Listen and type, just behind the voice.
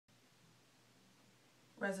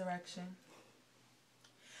Resurrection.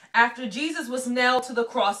 After Jesus was nailed to the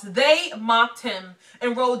cross, they mocked him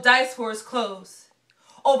and rolled dice for his clothes.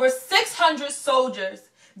 Over 600 soldiers,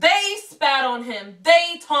 they spat on him.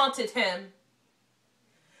 They taunted him.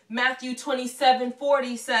 Matthew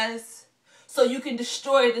 27:40 says, so you can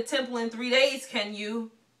destroy the temple in 3 days, can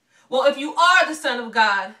you? Well, if you are the Son of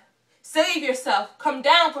God, save yourself. Come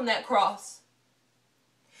down from that cross.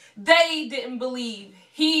 They didn't believe.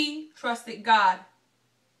 He trusted God.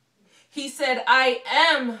 He said, I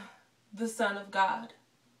am the Son of God.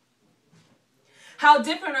 How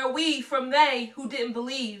different are we from they who didn't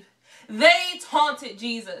believe? They taunted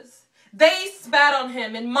Jesus. They spat on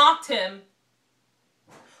him and mocked him.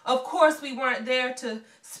 Of course, we weren't there to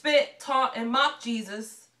spit, taunt, and mock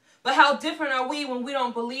Jesus. But how different are we when we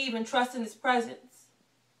don't believe and trust in his presence?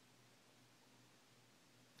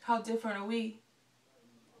 How different are we?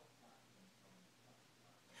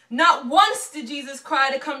 Not once did Jesus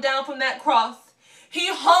cry to come down from that cross. He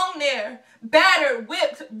hung there, battered,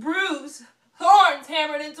 whipped, bruised, thorns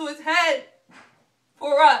hammered into his head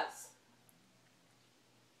for us.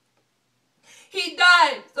 He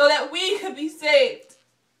died so that we could be saved.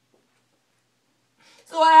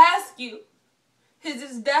 So I ask you, is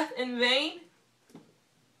his death in vain?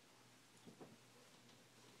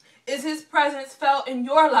 Is his presence felt in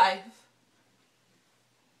your life?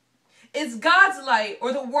 Is God's light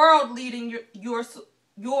or the world leading your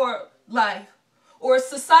life? Or is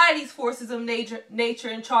society's forces of nature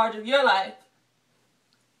in charge of your life?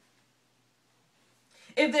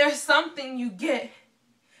 If there's something you get,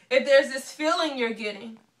 if there's this feeling you're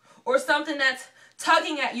getting, or something that's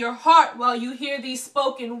tugging at your heart while you hear these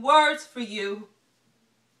spoken words for you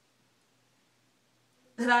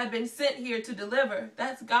that I've been sent here to deliver,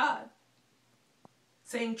 that's God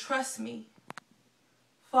saying, trust me.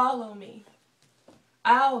 Follow me.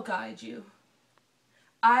 I'll guide you.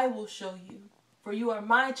 I will show you, for you are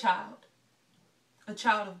my child, a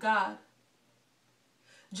child of God.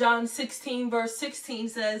 John 16 verse 16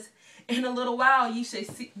 says, in a little while ye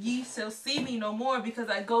shall see me no more, because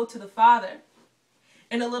I go to the Father.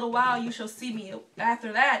 In a little while you shall see me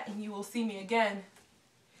after that, and you will see me again.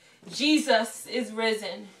 Jesus is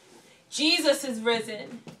risen. Jesus is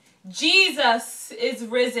risen. Jesus is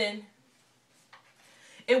risen.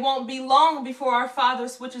 It won't be long before our Father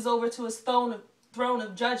switches over to his throne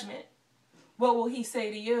of judgment. What will he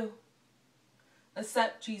say to you?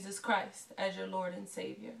 Accept Jesus Christ as your Lord and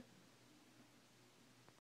Savior.